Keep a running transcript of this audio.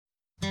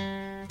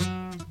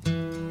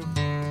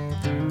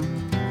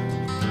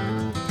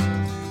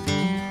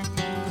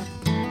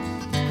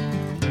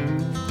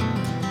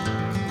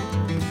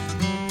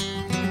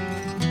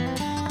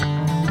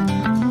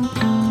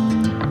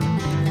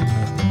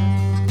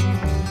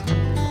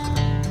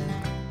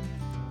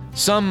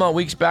Some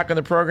weeks back on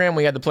the program,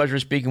 we had the pleasure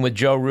of speaking with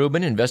Joe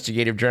Rubin,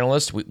 investigative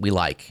journalist. We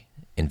like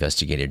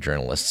investigative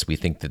journalists. We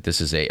think that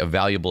this is a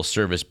valuable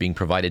service being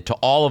provided to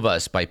all of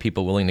us by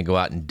people willing to go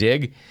out and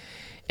dig.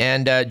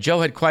 And Joe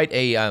had quite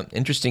a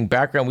interesting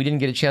background we didn't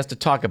get a chance to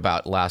talk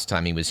about last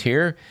time he was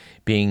here,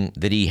 being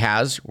that he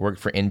has worked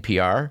for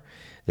NPR,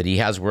 that he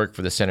has worked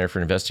for the Center for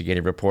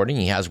Investigative Reporting,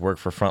 he has worked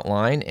for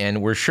Frontline,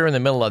 and we're sure in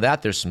the middle of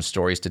that there's some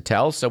stories to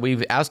tell, so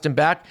we've asked him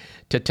back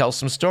to tell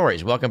some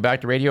stories. Welcome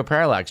back to Radio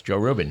Parallax, Joe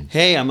Rubin.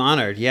 Hey, I'm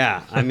honored,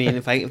 yeah. I mean,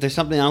 if there's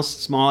something else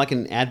small I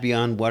can add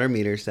beyond water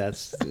meters,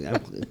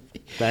 I'm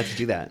glad to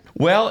do that.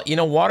 Well, you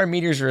know, water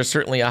meters are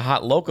certainly a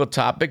hot local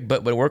topic,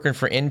 but when working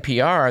for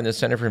NPR and the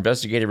Center for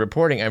Investigative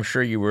Reporting, I'm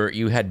sure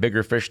you had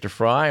bigger fish to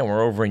fry, and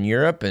we're over in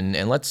Europe,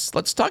 and let's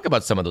talk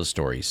about some of those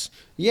stories.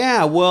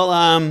 Yeah,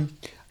 well,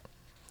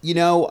 you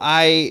know,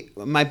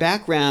 my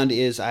background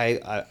is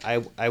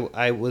I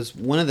was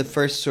one of the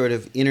first sort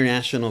of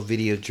international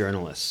video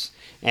journalists,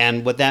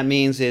 and what that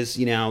means is,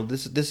 you know,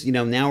 this you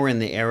know, now we're in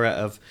the era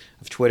of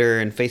Twitter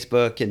and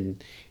Facebook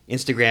and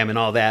Instagram and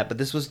all that, but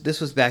this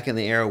was back in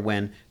the era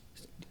when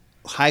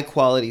high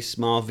quality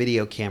small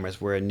video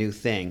cameras were a new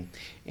thing.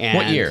 And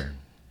what year?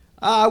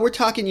 We're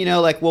talking, you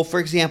know, like, well,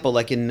 for example,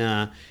 like in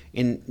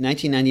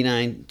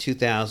 1999,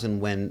 2000,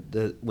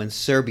 when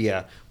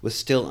Serbia was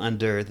still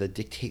under the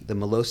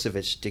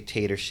Milosevic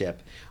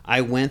dictatorship, I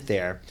went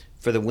there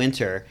for the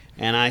winter,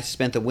 and I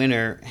spent the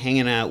winter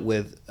hanging out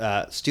with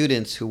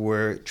students who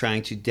were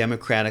trying to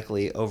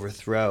democratically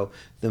overthrow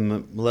the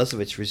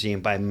Milosevic regime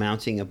by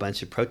mounting a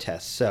bunch of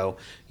protests. So,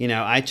 you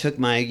know, I took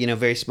my, you know,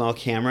 very small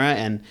camera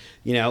and,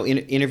 you know,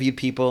 interviewed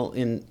people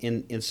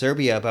in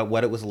Serbia about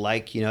what it was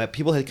like. You know,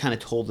 people had kind of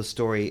told the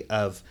story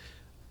of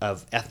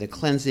ethnic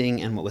cleansing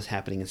and what was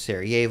happening in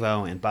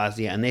Sarajevo and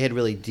Bosnia, and they had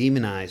really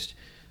demonized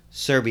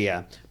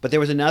Serbia. But there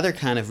was another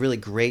kind of really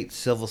great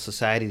civil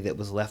society that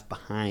was left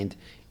behind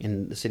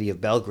in the city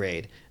of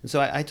Belgrade. And so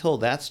I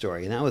told that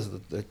story, and that was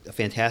a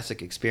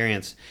fantastic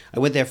experience. I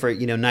went there for,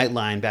 you know,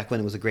 Nightline back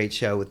when it was a great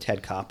show with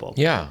Ted Koppel.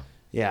 Yeah.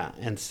 Yeah,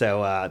 and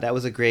so that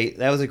was a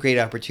great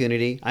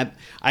opportunity.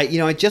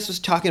 I just was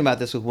talking about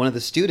this with one of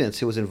the students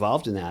who was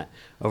involved in that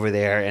over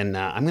there, and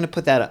I'm going to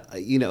put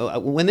that, you know,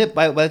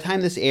 by the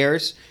time this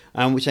airs,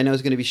 which I know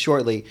is going to be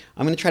shortly,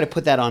 I'm going to try to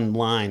put that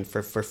online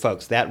for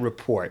folks, that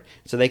report,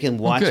 so they can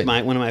watch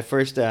one of my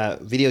first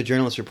video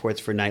journalist reports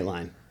for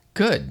Nightline.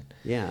 Good.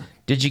 Yeah.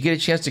 Did you get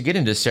a chance to get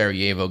into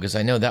Sarajevo? Because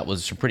I know that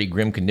was some pretty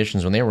grim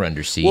conditions when they were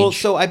under siege. Well,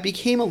 so I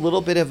became a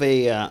little bit of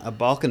a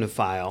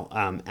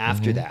Balkanophile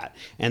after that.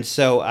 And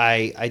so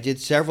I did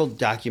several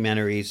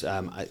documentaries.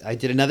 I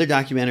did another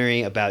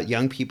documentary about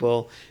young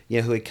people,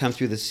 you know, who had come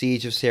through the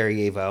siege of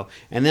Sarajevo.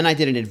 And then I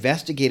did an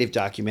investigative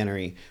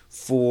documentary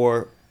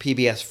for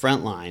PBS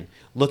Frontline,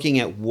 looking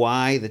at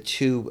why the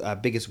two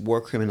biggest war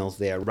criminals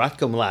there,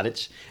 Ratko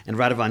Mladic and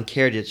Radovan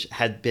Karadzic,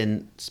 had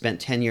been spent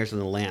 10 years on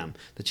the lam,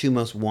 the two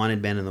most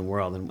wanted men in the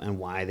world, and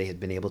why they had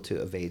been able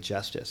to evade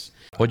justice.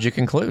 What'd you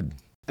conclude?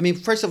 I mean,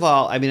 first of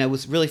all, I mean, it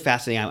was really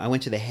fascinating. I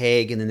went to The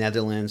Hague in the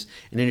Netherlands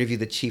and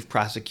interviewed the chief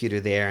prosecutor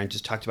there and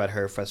just talked about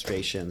her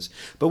frustrations.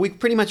 But we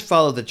pretty much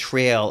followed the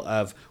trail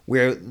of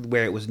where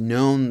it was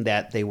known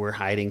that they were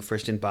hiding,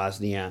 first in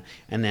Bosnia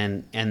and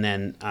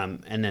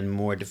then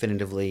more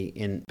definitively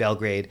in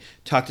Belgrade.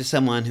 Talked to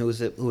someone who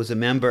was a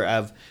member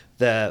of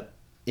the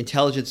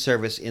intelligence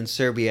service in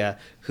Serbia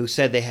who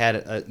said they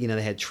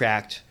had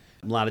tracked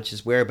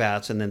Mladic's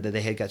whereabouts, and then that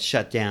they had got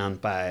shut down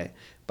by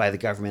the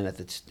government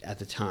at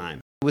the time.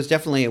 It was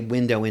definitely a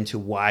window into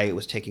why it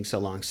was taking so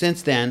long.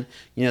 Since then,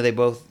 you know, they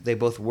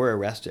both were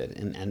arrested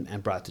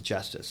and brought to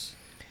justice.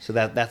 So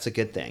that's a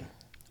good thing.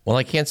 Well,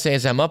 I can't say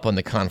as I'm up on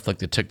the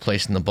conflict that took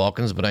place in the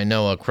Balkans, but I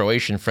know a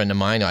Croatian friend of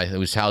mine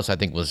whose house I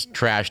think was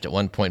trashed at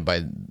one point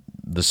by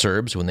the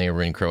Serbs when they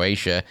were in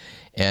Croatia,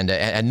 and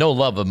had no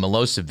love of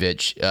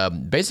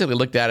Milosevic. Basically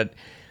looked at it.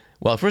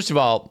 Well, first of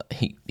all,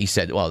 he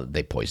said, well,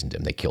 they poisoned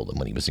him. They killed him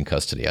when he was in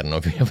custody. I don't know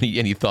if you have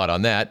any thought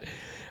on that.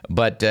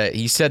 But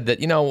he said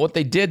that, you know, what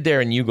they did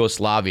there in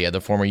Yugoslavia,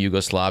 the former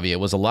Yugoslavia,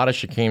 was a lot of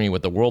chicanery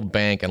with the World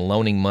Bank and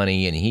loaning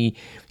money. And he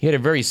had a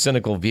very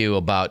cynical view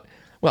about,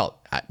 well,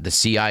 the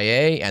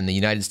CIA and the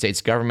United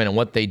States government and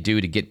what they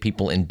do to get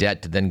people in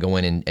debt to then go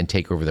in and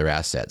take over their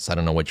assets. I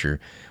don't know what your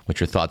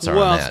thoughts are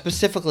on that. Well,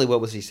 specifically, what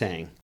was he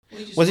saying?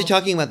 Was he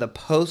talking about the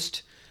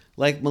post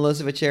like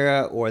Milosevic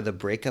era or the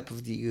breakup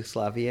of the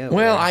Yugoslavia?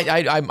 Well,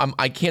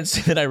 I can't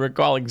say that I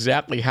recall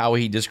exactly how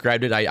he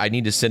described it. I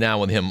need to sit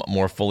down with him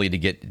more fully to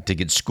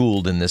get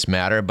schooled in this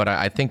matter. But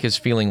I think his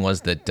feeling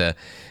was that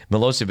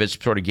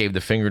Milosevic sort of gave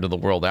the finger to the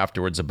world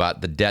afterwards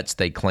about the debts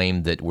they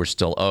claimed that were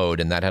still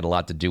owed, and that had a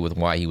lot to do with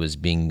why he was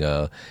being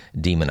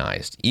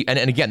demonized.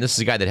 And again, this is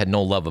a guy that had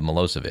no love of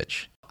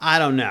Milosevic. I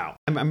don't know.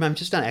 I'm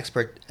just not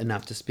expert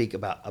enough to speak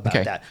about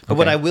that. But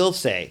what I will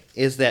say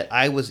is that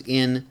I was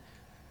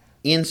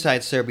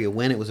inside Serbia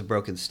when it was a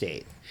broken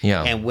state.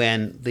 Yeah. And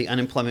when the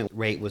unemployment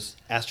rate was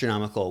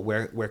astronomical,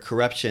 where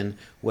corruption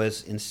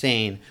was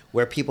insane,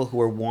 where people who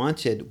were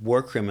wanted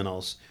war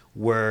criminals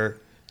were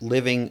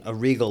living a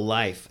regal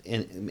life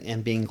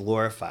and being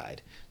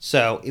glorified.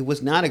 So it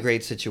was not a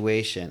great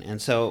situation.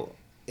 And so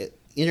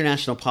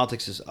international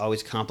politics is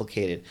always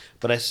complicated,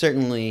 but I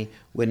certainly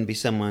wouldn't be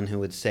someone who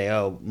would say,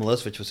 "Oh,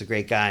 Milosevic was a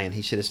great guy and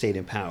he should have stayed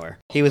in power."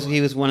 He was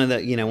one of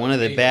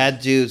the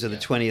bad dudes of the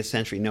 20th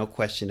century, no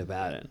question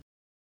about it.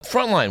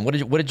 Frontline. What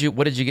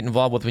did you get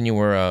involved with when you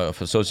were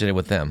associated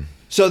with them?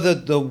 So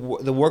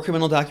the war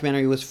criminal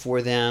documentary was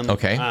for them.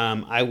 Okay.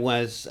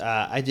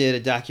 I did a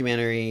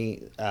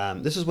documentary.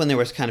 This is when there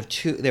was kind of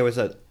there was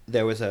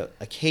a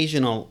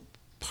occasional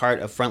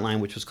part of Frontline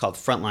which was called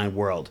Frontline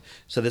World.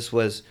 So this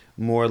was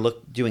more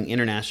doing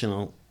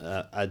international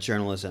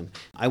journalism.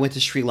 I went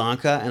to Sri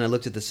Lanka and I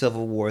looked at the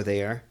civil war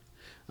there.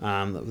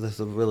 This was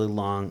a really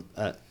long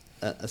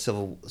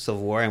civil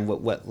war and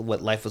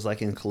what life was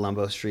like in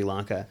Colombo, Sri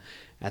Lanka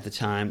at the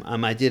time.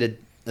 I did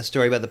a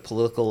story about the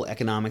political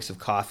economics of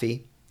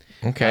coffee.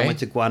 Okay. I went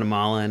to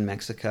Guatemala and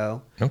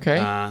Mexico. Okay.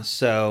 And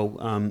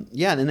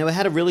they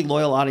had a really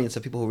loyal audience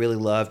of people who really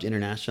loved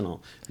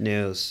international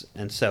news,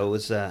 and so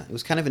it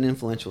was kind of an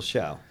influential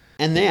show.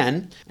 And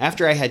then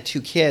after I had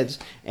 2 kids,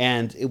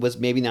 and it was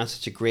maybe not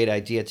such a great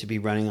idea to be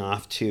running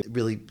off to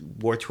really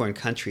war-torn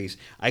countries,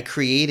 I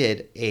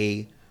created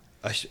a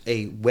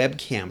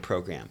webcam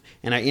program,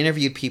 and I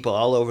interviewed people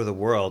all over the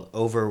world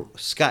over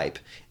Skype,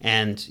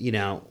 and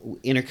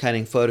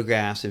intercutting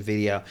photographs and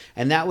video.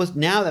 And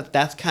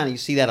that's kind of, you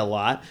see that a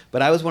lot,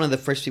 but I was one of the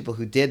first people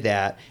who did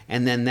that.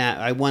 And then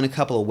I won a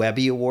couple of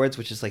Webby Awards,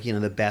 which is like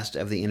the best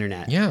of the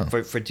internet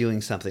for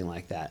doing something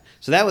like that.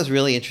 So that was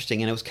really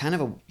interesting, and it was kind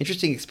of an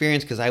interesting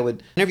experience because I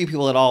would interview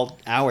people at all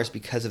hours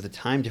because of the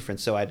time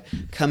difference. So I'd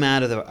come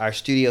out of our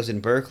studios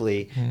in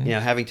Berkeley,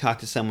 having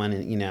talked to someone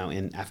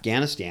in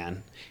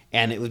Afghanistan.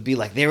 And it would be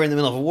like they were in the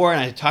middle of a war,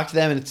 and I'd talk to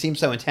them, and it seemed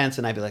so intense,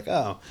 and I'd be like,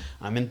 "Oh,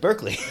 I'm in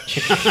Berkeley."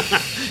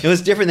 It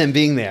was different than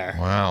being there.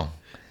 Wow.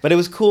 But it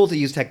was cool to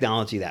use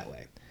technology that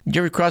way. Did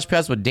you ever cross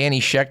paths with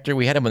Danny Schechter?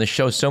 We had him on the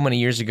show so many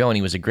years ago, and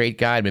he was a great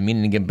guy. I've been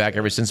meaning to get him back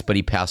ever since, but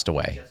he passed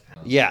away.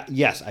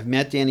 Yes. I've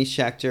met Danny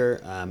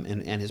Schechter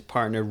and his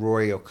partner,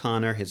 Rory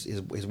O'Connor,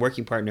 his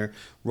working partner,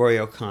 Rory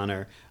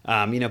O'Connor.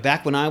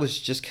 Back when I was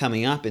just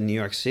coming up in New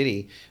York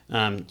City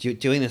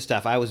doing this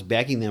stuff, I was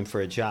begging them for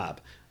a job.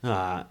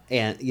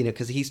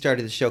 Because he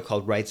started a show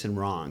called Rights and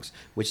Wrongs,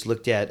 which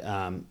looked at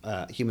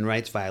human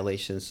rights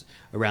violations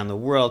around the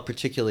world,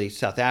 particularly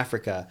South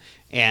Africa.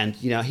 And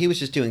he was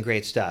just doing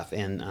great stuff.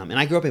 And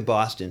I grew up in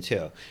Boston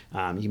too.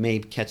 You may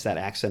catch that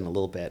accent a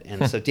little bit.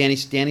 And so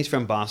Danny's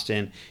from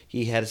Boston.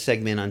 He had a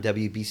segment on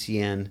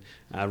WBCN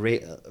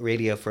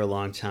radio for a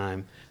long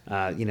time.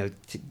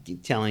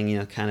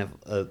 Telling kind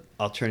of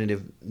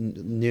alternative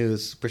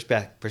news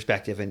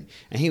perspective, and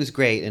he was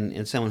great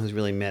and someone who's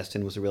really missed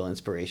and was a real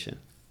inspiration.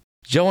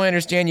 Joe, I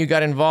understand you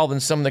got involved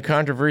in some of the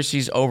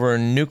controversies over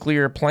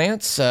nuclear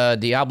plants,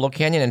 Diablo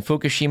Canyon and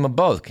Fukushima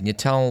both. Can you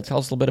tell us a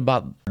little bit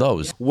about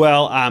those?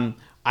 Well,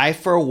 I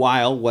for a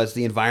while was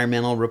the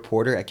environmental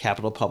reporter at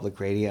Capital Public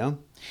Radio.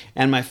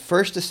 And my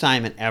first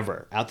assignment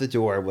ever out the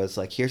door was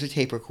like, here's a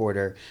tape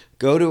recorder,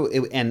 go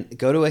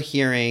to a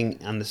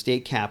hearing on the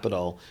state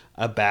capitol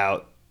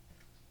about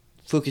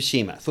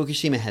Fukushima.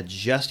 Fukushima had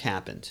just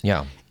happened.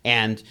 Yeah.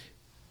 And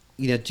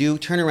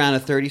turn around a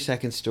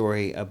 30-second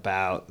story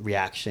about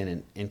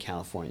reaction in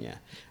California.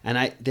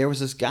 And there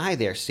was this guy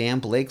there, Sam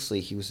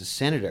Blakesley. He was a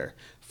senator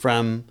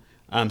from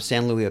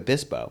San Luis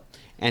Obispo.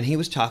 And he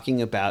was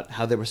talking about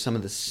how there were some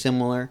of the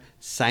similar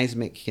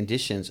seismic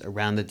conditions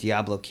around the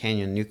Diablo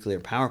Canyon nuclear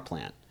power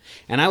plant.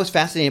 And I was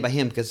fascinated by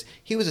him because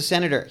he was a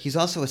senator. He's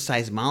also a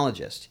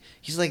seismologist.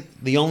 He's like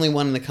the only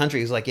one in the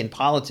country who's like in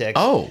politics.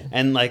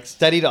 And like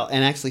studied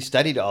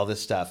all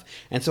this stuff.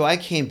 And so I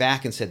came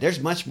back and said, there's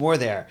much more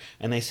there.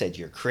 And they said,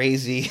 you're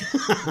crazy.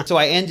 So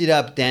I ended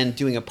up then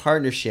doing a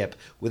partnership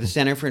with the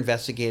Center for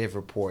Investigative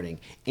Reporting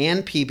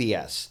and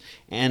PBS.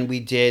 And we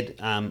did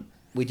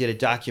a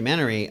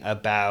documentary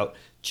about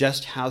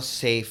just how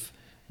safe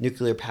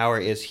nuclear power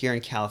is here in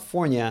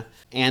California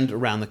and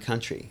around the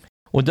country.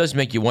 Well, it does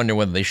make you wonder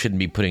whether they shouldn't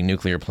be putting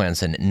nuclear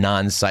plants in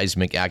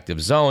non-seismic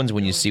active zones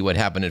when you see what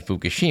happened at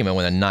Fukushima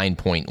with a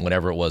 9-point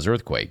whatever it was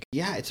earthquake.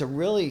 Yeah, it's a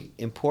really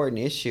important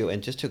issue.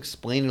 And just to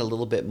explain it a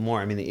little bit more,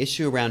 I mean, the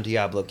issue around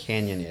Diablo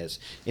Canyon is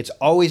it's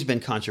always been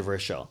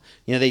controversial.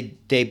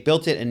 They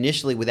built it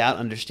initially without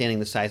understanding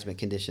the seismic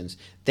conditions.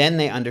 Then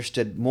they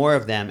understood more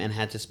of them and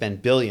had to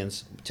spend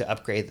billions to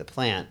upgrade the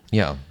plant.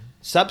 Yeah.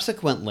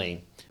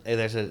 Subsequently,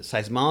 there's a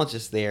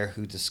seismologist there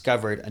who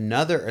discovered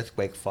another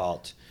earthquake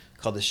fault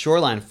called the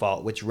Shoreline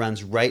Fault, which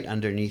runs right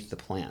underneath the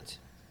plant.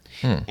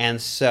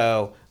 And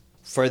so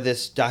for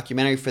this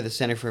documentary for the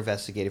Center for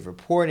Investigative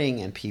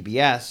Reporting and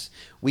PBS,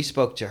 we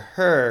spoke to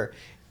her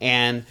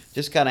and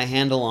just got a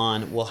handle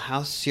on, well,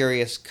 how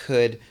serious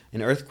could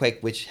an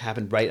earthquake which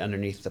happened right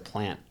underneath the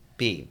plant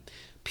be?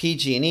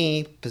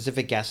 PG&E,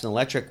 Pacific Gas and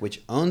Electric,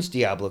 which owns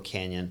Diablo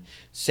Canyon,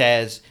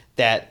 says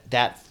that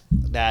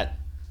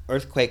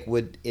earthquake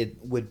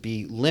would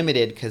be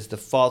limited because the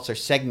faults are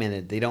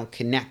segmented. They don't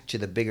connect to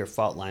the bigger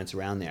fault lines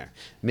around there.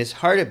 Ms.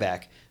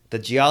 Hardebeck, the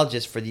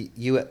geologist for the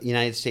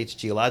United States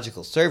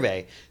Geological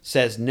Survey,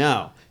 says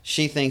no.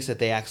 She thinks that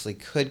they actually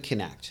could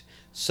connect.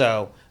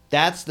 So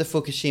that's the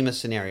Fukushima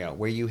scenario,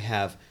 where you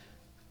have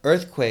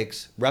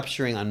earthquakes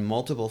rupturing on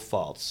multiple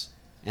faults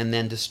and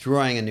then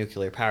destroying a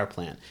nuclear power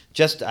plant.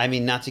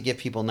 Not to give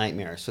people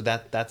nightmares. So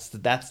that's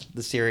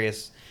the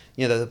serious,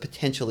 the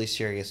potentially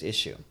serious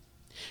issue.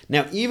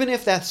 Now, even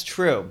if that's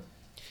true,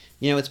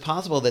 it's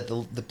possible that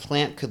the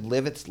plant could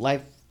live its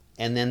life,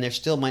 and then there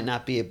still might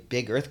not be a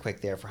big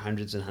earthquake there for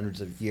hundreds and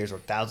hundreds of years or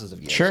thousands of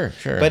years. Sure.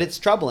 But it's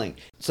troubling.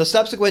 So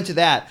subsequent to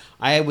that,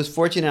 I was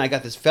fortunate I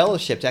got this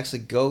fellowship to actually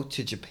go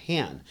to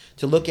Japan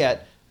to look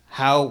at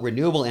how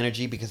renewable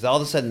energy, because all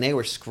of a sudden they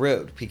were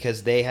screwed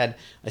because they had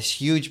a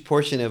huge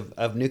portion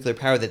of nuclear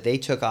power that they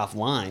took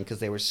offline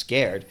because they were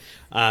scared,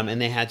 and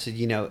they had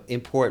to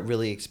import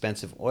really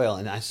expensive oil.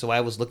 And so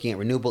I was looking at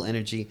renewable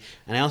energy,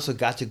 and I also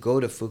got to go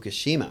to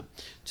Fukushima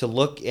to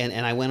look,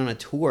 and I went on a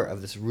tour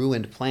of this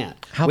ruined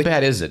plant. How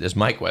bad is it, is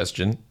my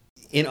question.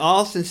 In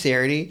all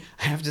sincerity,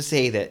 I have to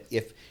say that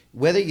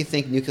whether you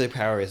think nuclear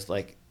power is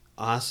like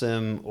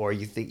awesome or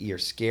you think you're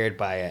scared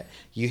by it,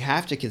 you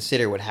have to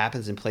consider what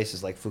happens in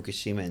places like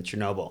Fukushima and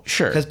Chernobyl.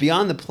 Sure. Because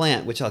beyond the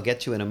plant, which I'll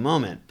get to in a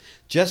moment,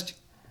 just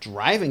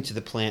driving to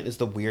the plant is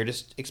the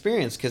weirdest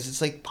experience, because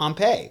it's like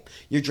Pompeii.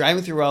 You're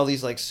driving through all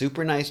these like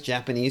super nice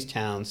Japanese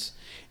towns,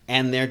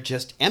 and they're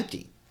just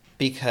empty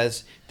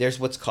because there's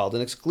what's called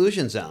an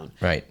exclusion zone.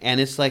 Right. And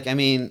it's like,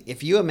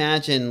 if you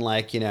imagine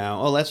like,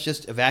 let's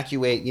just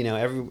evacuate,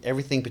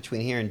 everything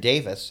between here and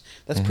Davis,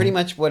 that's pretty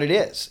much what it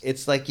is.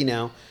 It's like,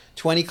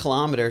 20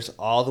 kilometers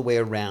all the way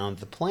around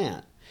the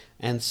plant.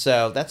 And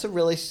so that's a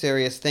really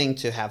serious thing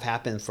to have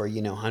happen for,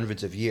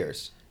 hundreds of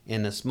years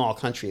in a small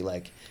country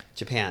like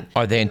Japan.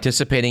 Are they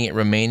anticipating it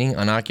remaining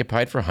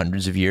unoccupied for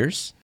hundreds of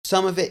years?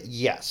 Some of it,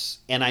 yes.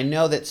 And I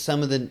know that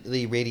some of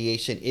the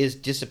radiation is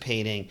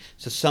dissipating,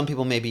 so some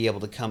people may be able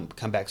to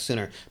come back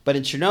sooner. But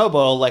in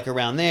Chernobyl, like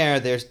around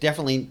there's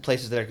definitely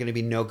places that are going to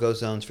be no-go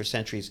zones for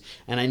centuries.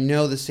 And I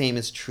know the same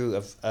is true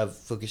of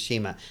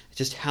Fukushima.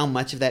 Just how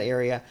much of that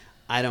area,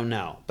 I don't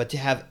know. But to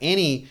have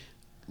any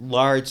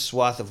large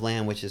swath of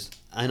land which is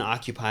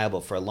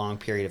unoccupiable for a long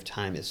period of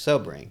time is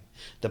sobering.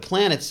 The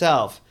plant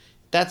itself,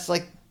 that's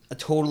like a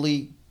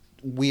totally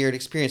weird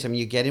experience.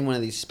 You get in one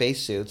of these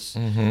spacesuits,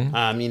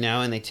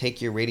 and they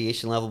take your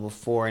radiation level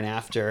before and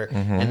after,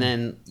 and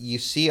then you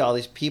see all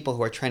these people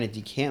who are trying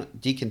to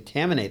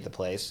decontaminate the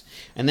place.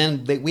 And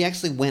then we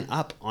actually went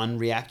up on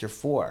reactor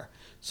 4.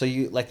 So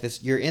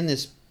you're in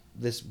this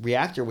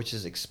reactor which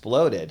has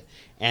exploded,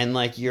 and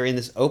like you're in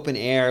this open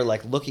air,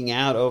 like looking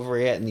out over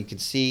it, and you can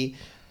see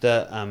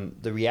the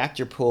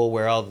reactor pool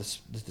where all the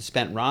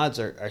spent rods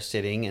are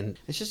sitting, and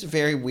it's just a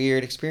very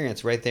weird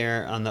experience right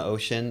there on the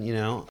ocean.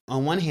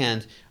 On one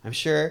hand, I'm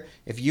sure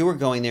if you were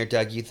going there,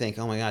 Doug, you'd think,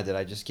 oh my God, did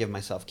I just give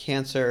myself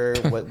cancer?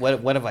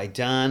 What have I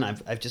done?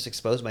 I've just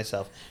exposed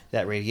myself to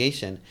that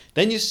radiation.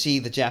 Then you see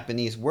the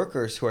Japanese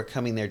workers who are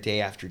coming there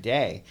day after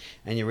day,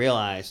 and you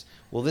realize,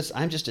 well,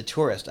 I'm just a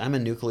tourist. I'm a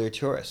nuclear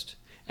tourist.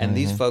 And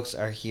these folks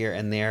are here,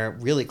 and they're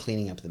really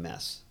cleaning up the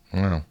mess.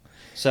 Wow.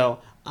 So,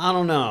 I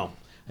don't know.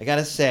 I got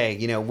to say,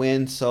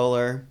 wind,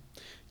 solar,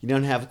 you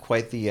don't have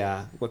quite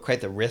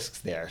the risks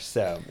there.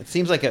 So, it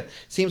seems like a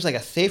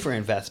safer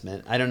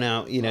investment. I don't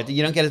know. You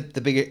don't get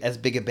as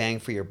big a bang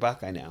for your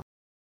buck, I know.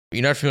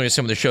 You're not familiar with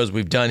some of the shows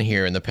we've done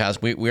here in the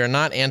past. We are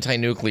not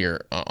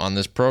anti-nuclear on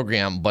this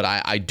program, but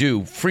I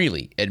do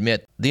freely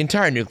admit the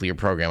entire nuclear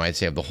program, I'd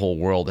say, of the whole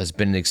world has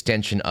been an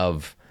extension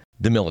of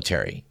the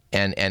military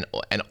and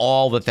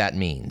all that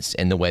means,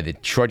 and the way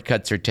that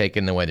shortcuts are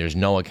taken, the way there's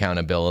no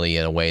accountability,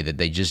 in a way that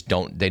they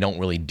don't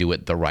really do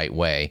it the right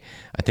way.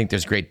 I think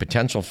there's great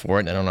potential for it,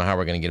 and I don't know how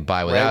we're going to get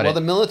by without it. Well,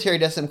 the military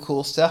does some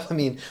cool stuff.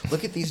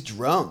 Look at these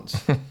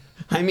drones.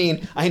 I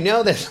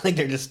know that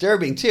they're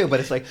disturbing too,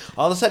 but it's like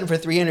all of a sudden for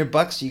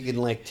 $300 you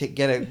can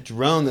get a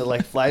drone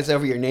that flies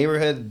over your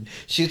neighborhood and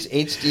shoots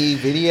HD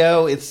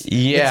video. It's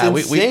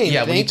insane.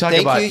 When you talk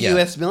about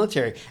U.S.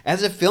 military.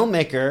 As a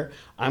filmmaker,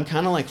 I'm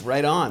kind of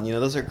right on.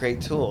 Those are great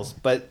tools,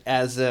 but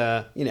as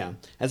a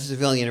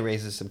civilian, it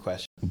raises some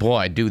questions.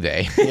 Boy, do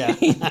they? Yeah.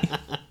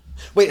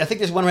 Wait, I think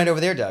there's one right over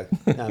there, Doug.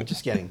 No, I'm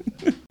just kidding.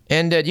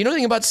 And do you know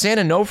anything about San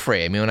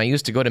Onofre? When I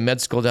used to go to med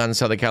school down in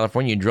Southern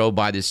California, you drove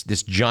by this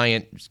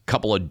giant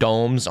couple of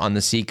domes on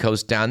the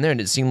seacoast down there,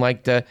 and it seemed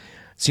like there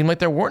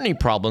weren't any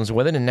problems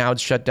with it, and now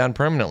it's shut down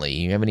permanently.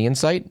 You have any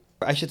insight?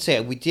 I should say,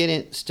 we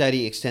didn't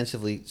study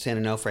extensively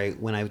San Onofre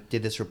when I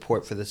did this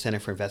report for the Center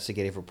for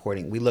Investigative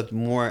Reporting. We looked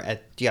more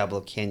at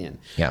Diablo Canyon.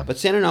 Yeah. But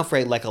San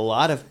Onofre, like a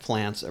lot of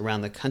plants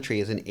around the country,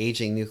 is an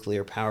aging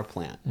nuclear power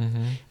plant.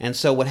 And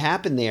so what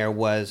happened there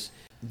was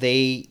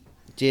they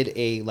did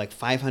a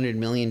 $500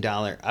 million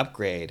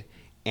upgrade,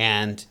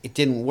 and it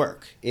didn't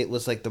work. It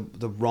was like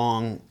the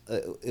wrong.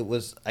 It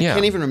was. I Yeah.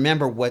 can't even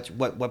remember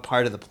what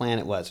part of the plan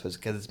it was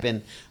because it's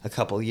been a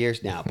couple of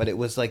years now. But it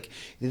was like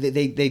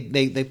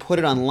they put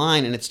it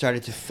online and it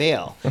started to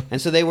fail,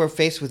 and so they were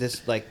faced with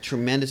this like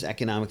tremendous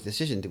economic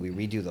decision: do we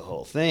redo the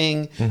whole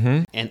thing?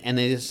 And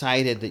they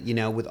decided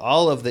that with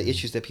all of the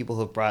issues that people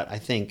have brought, I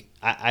think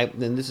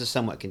and this is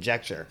somewhat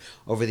conjecture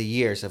over the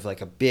years of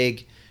like a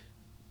big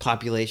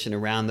population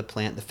around the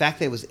plant, the fact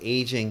that it was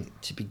aging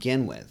to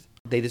begin with.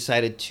 They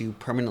decided to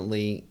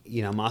permanently,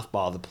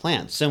 mothball the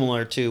plant.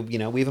 Similar to, we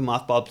have a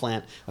mothballed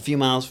plant a few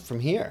miles from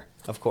here,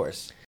 of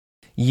course.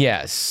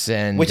 Yes,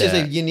 and which is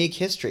a unique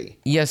history.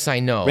 Yes, I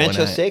know.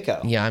 Rancho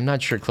Seco. Yeah, I'm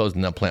not sure closing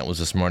that plant was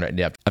a smart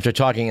idea. After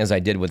talking as I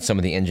did with some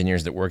of the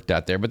engineers that worked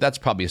out there, but that's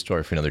probably a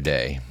story for another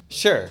day.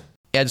 Sure.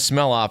 Ed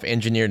Smeloff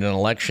engineered an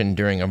election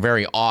during a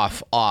very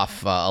off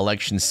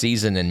election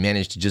season and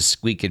managed to just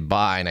squeak it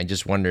by. And I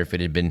just wonder if it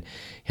had been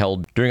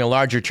held during a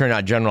larger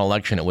turnout general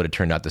election, it would have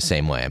turned out the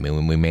same way. I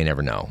mean, we may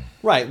never know.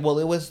 Right. Well,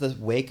 it was the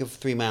wake of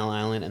 3 Mile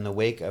Island and the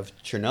wake of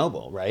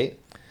Chernobyl, right?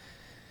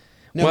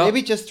 No, well,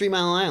 maybe just 3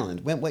 Mile Island.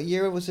 What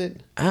year was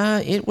it?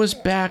 It was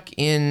back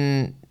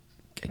in,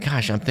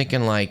 I'm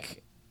thinking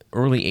like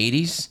early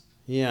 80s.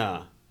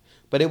 Yeah.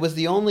 But it was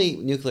the only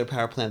nuclear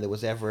power plant that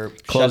was ever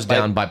closed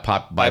down by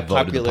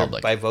vote of the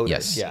public. By voters.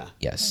 Yes. Yeah.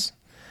 Yes.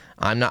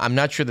 I'm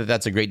not sure that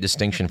that's a great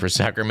distinction for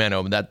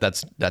Sacramento, but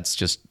that's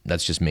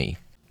just me.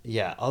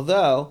 Yeah.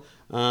 Although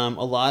a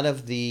lot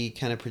of the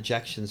kind of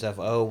projections of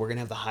we're going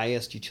to have the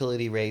highest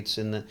utility rates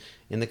in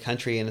the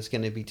country and it's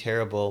going to be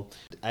terrible,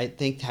 I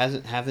think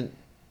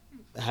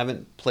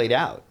haven't played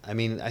out. I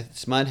mean,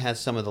 SMUD has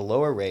some of the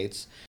lower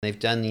rates. They've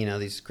done,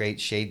 these great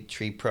shade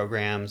tree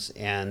programs,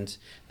 and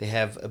they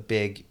have a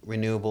big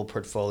renewable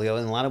portfolio.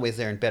 In a lot of ways,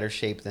 they're in better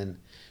shape than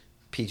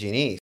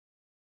PG&E.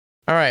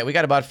 All right, we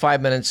got about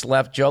 5 minutes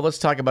left. Joe, let's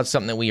talk about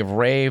something that we have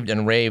raved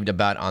and raved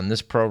about on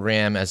this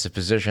program. As a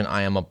physician,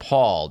 I am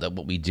appalled at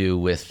what we do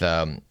with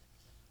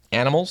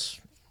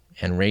animals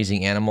and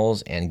raising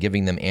animals and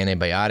giving them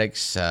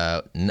antibiotics,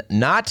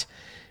 not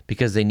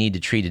because they need to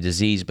treat a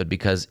disease, but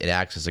because it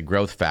acts as a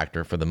growth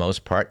factor for the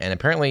most part. And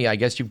apparently, I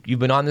guess you've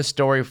been on this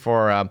story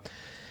for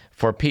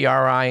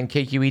PRI and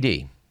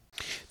KQED.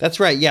 That's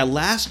right. Yeah,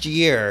 last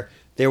year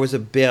there was a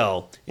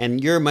bill,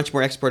 and you're much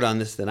more expert on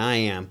this than I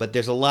am, but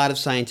there's a lot of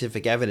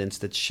scientific evidence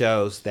that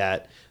shows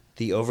that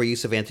the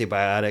overuse of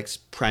antibiotics,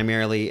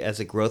 primarily as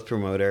a growth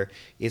promoter,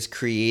 is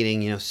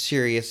creating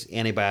serious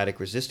antibiotic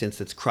resistance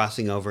that's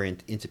crossing over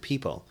into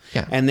people.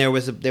 Yeah. And there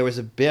was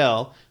a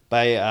bill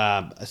by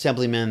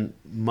Assemblyman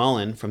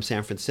Mullen from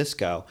San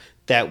Francisco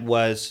that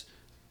was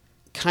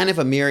kind of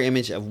a mirror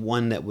image of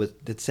one that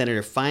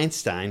Senator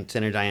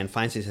Dianne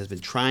Feinstein has been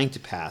trying to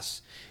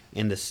pass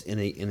in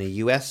the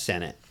U.S.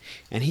 Senate,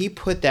 and he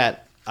put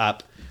that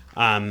up.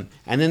 And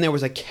then there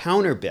was a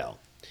counter bill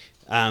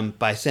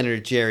by Senator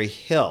Jerry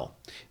Hill,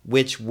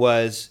 which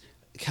was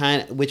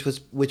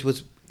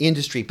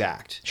industry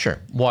backed. Sure,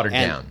 watered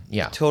down.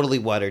 Yeah, totally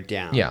watered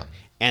down. Yeah,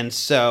 and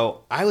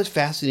so I was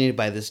fascinated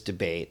by this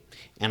debate.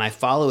 And I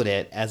followed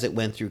it as it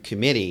went through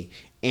committee,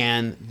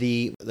 and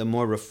the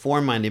more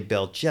reform-minded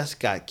bill just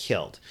got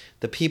killed.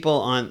 The people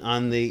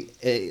on the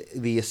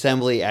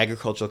Assembly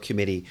Agricultural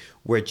Committee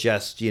were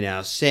just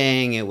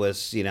saying it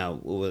was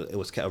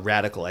a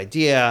radical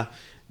idea.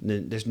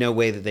 There's no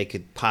way that they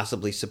could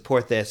possibly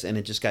support this, and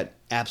it just got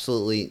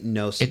absolutely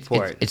no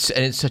support.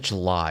 It's such a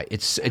lie.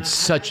 It's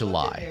such a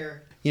lie.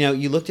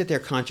 You looked at their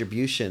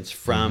contributions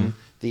from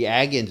the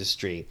ag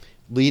industry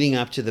leading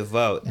up to the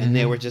vote, and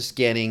they were just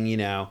getting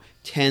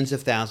tens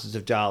of thousands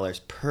of dollars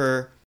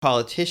per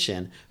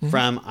politician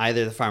from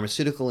either the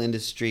pharmaceutical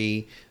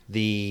industry,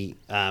 the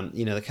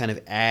the kind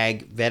of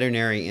ag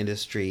veterinary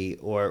industry,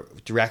 or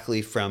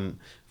directly from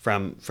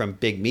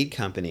big meat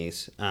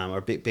companies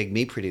or big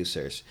meat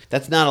producers.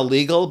 That's not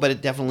illegal, but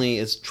it definitely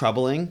is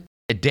troubling.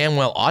 It damn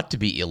well ought to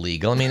be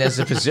illegal. I mean, as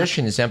a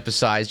physician, it's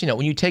emphasized.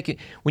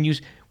 When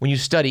you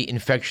study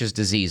infectious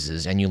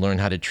diseases and you learn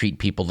how to treat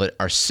people that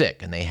are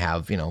sick and they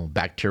have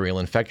bacterial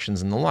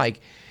infections and the like,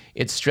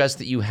 it's stressed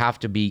that you have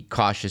to be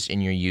cautious in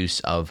your use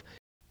of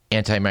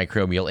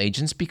antimicrobial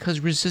agents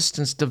because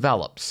resistance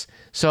develops.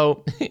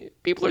 So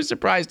people are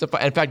surprised to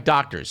find. In fact,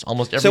 doctors,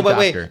 almost every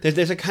doctor.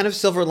 There's a kind of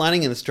silver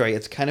lining in the story.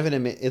 It's kind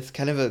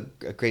of a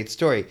great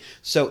story.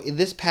 So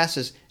this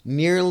passes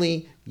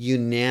nearly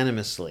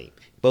unanimously,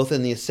 both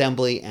in the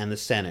Assembly and the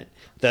Senate.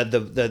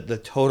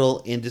 The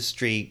total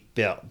industry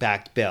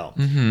backed bill,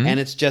 and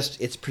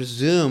it's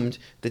presumed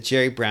that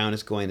Jerry Brown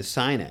is going to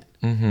sign it,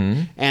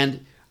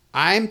 and.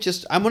 I'm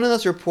one of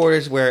those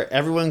reporters where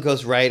everyone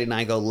goes right and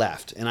I go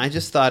left. And I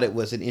just thought it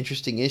was an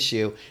interesting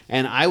issue.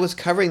 And I was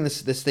covering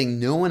this thing.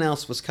 No one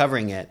else was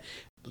covering it.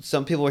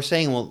 some people were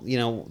saying, well,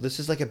 this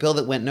is like a bill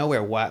that went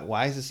nowhere.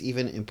 Why is this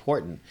even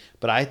important?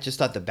 But I just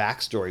thought the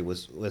backstory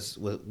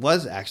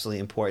was actually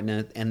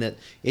important, and that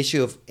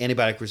issue of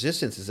antibiotic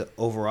resistance is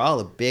overall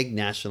a big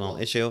national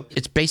issue.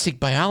 It's basic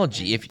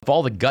biology. If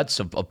all the guts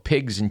of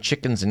pigs and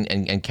chickens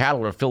and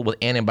cattle are filled with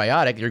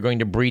antibiotic, you're going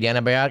to breed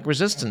antibiotic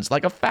resistance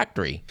like a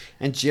factory.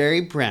 And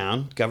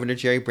Governor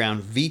Jerry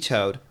Brown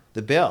vetoed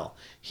the bill.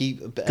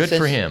 Good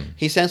for him.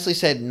 He essentially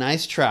said,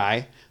 nice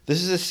try.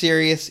 This is a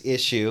serious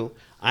issue.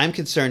 I'm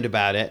concerned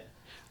about it.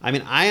 I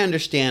mean, I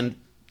understand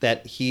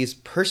that he's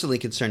personally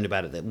concerned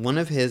about it, that one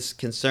of his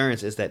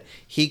concerns is that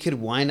he could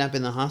wind up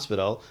in the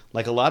hospital,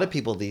 like a lot of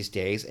people these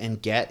days,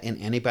 and get an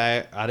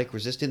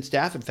antibiotic-resistant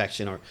staph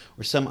infection or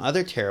some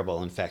other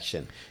terrible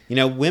infection.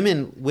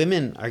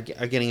 Women are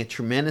getting a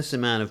tremendous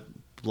amount of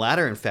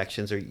bladder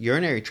infections or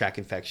urinary tract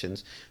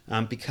infections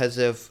because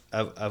of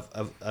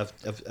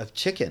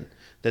chicken.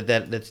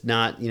 That's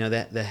not,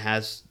 that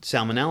has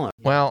salmonella.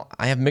 Well,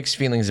 I have mixed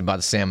feelings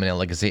about salmonella.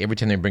 Like I say, every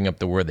time they bring up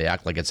the word, they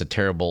act like it's a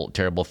terrible,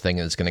 terrible thing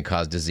and it's going to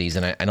cause disease.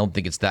 And I don't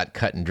think it's that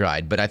cut and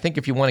dried. But I think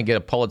if you want to get a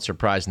Pulitzer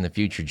Prize in the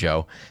future,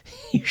 Joe,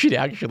 you should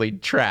actually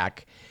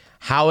track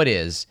how it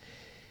is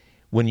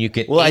when you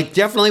can. Well, I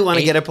definitely want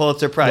to get a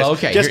Pulitzer Prize. Well,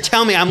 okay. Just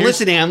tell me. I'm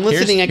listening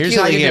Here's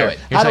how you do it.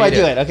 How do I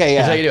do it? Okay, yeah.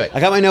 Here's how you do it. I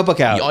got my notebook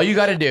out. All you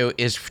got to do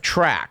is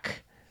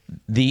track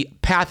the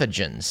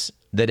pathogens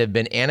that have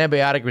been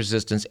antibiotic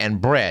resistant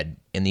and bred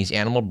in these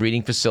animal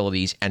breeding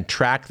facilities and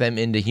track them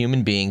into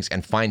human beings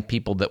and find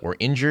people that were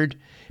injured,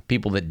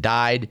 people that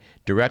died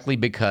directly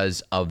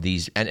because of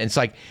these. And it's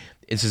like,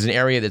 this is an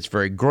area that's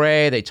very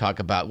gray. They talk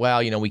about,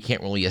 we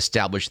can't really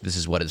establish this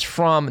is what it's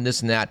from and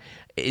this and that.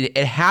 It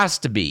has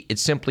to be. It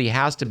simply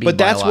has to be. But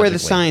that's where the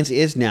science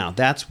is now.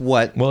 That's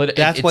what. Well,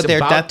 that's what they're.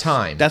 That's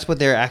time. That's what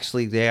they're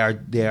actually. They are.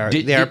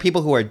 There are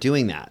people who are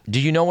doing that. Do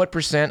you know what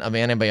 % of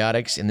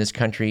antibiotics in this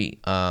country,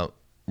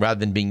 rather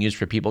than being used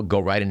for people,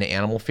 go right into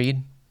animal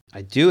feed?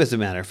 I do, as a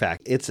matter of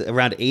fact. It's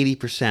around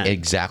 80%.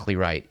 Exactly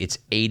right. It's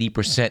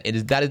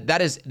 80%.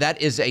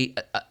 That is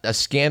a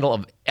scandal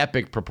of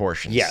epic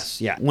proportions. Yes,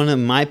 yeah. One of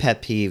my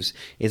pet peeves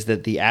is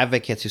that the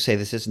advocates who say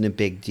this isn't a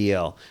big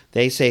deal,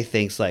 they say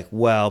things like,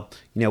 we're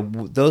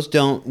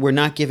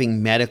not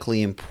giving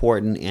medically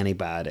important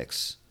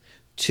antibiotics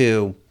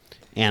to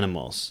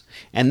animals.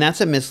 And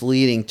that's a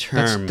misleading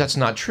term. That's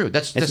not true.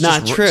 That's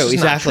not true.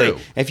 Exactly. Not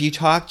true. If you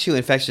talk to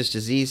infectious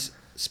disease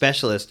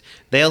specialist,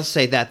 they'll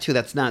say that too.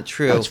 That's not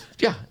true.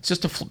 It's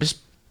just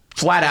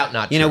flat out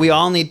not true. We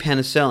all need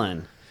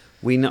penicillin.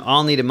 We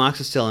all need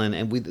amoxicillin,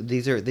 and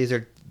these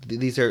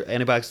are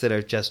antibiotics that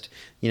are just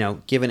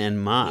given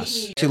en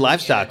masse to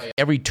livestock.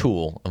 Every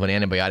tool of an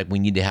antibiotic we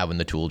need to have in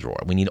the tool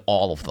drawer. We need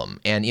all of them.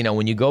 And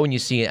when you go and you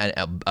see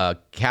a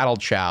cattle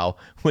chow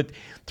with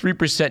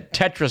 3%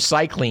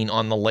 tetracycline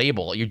on the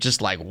label, you're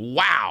just like,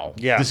 wow,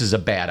 this is a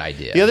bad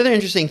idea. The other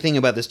interesting thing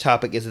about this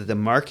topic is that the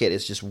market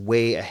is just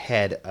way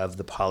ahead of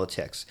the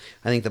politics.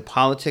 I think the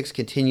politics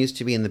continues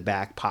to be in the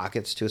back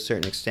pockets to a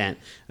certain extent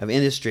of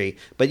industry.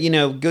 But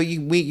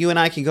you and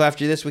I can go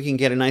after this. We can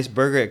get a nice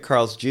burger at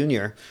Carl's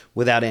Jr.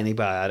 without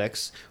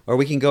antibiotics, or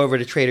we can go over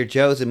to Trader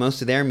Joe's, and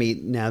most of their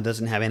meat now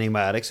doesn't have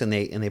antibiotics, and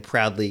they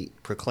proudly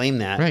proclaim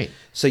that. Right.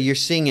 So you're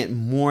seeing it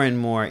more and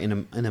more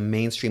in a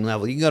mainstream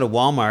level. You can go to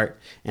Walmart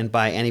and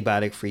buy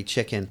antibiotic-free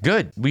chicken.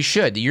 Good. We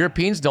should. The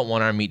Europeans don't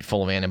want our meat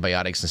full of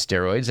antibiotics and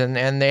steroids,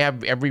 and they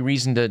have every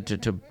reason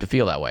to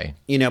feel that way.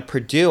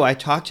 Purdue, I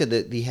talked to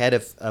the head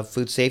of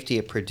food safety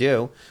at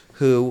Purdue,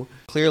 who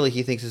clearly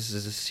he thinks this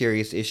is a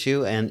serious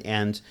issue,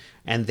 and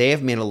they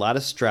have made a lot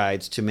of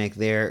strides to make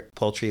their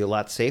poultry a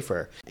lot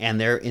safer, and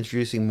they're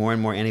introducing more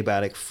and more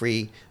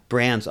antibiotic-free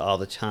brands all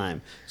the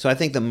time. So I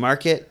think the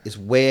market is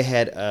way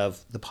ahead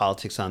of the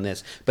politics on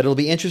this. But it'll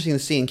be interesting to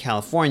see in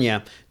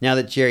California, now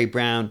that Jerry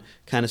Brown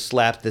kind of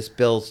slapped this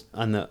bill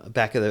on the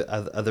back of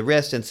the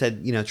wrist and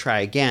said, try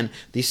again.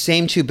 These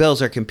same two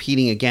bills are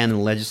competing again in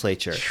the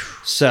legislature.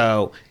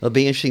 So it'll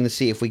be interesting to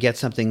see if we get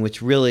something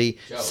which really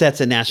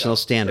sets a national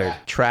standard.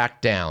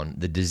 Track down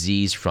the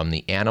disease from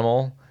the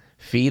animal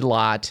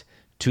feedlot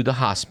to the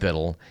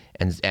hospital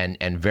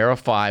and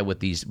verify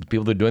with these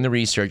people that are doing the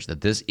research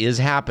that this is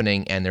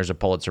happening and there's a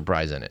Pulitzer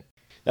Prize in it.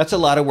 That's a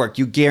lot of work.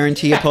 You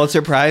guarantee a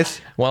Pulitzer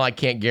Prize? Well, I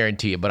can't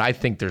guarantee it, but I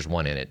think there's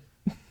one in it.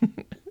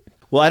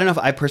 Well, I don't know if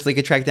I personally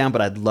could track down,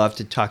 but I'd love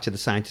to talk to the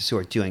scientists who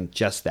are doing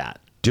just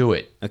that. Do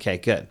it. Okay,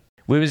 good.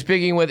 We've been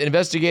speaking with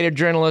investigative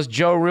journalist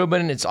Joe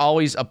Rubin. It's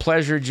always a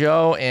pleasure,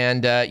 Joe.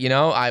 And,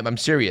 I'm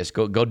serious.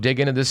 Go dig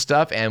into this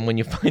stuff. And when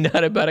you find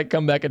out about it,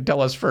 come back and tell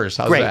us first.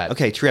 How's Great. that?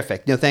 Okay,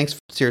 terrific. No, thanks.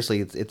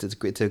 Seriously,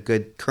 it's a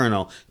good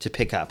kernel to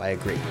pick up. I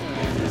agree.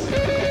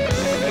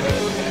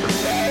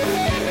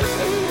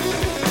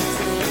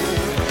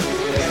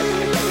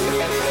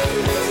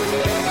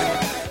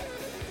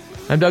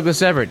 I'm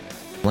Douglas Everett.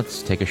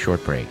 Let's take a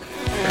short break.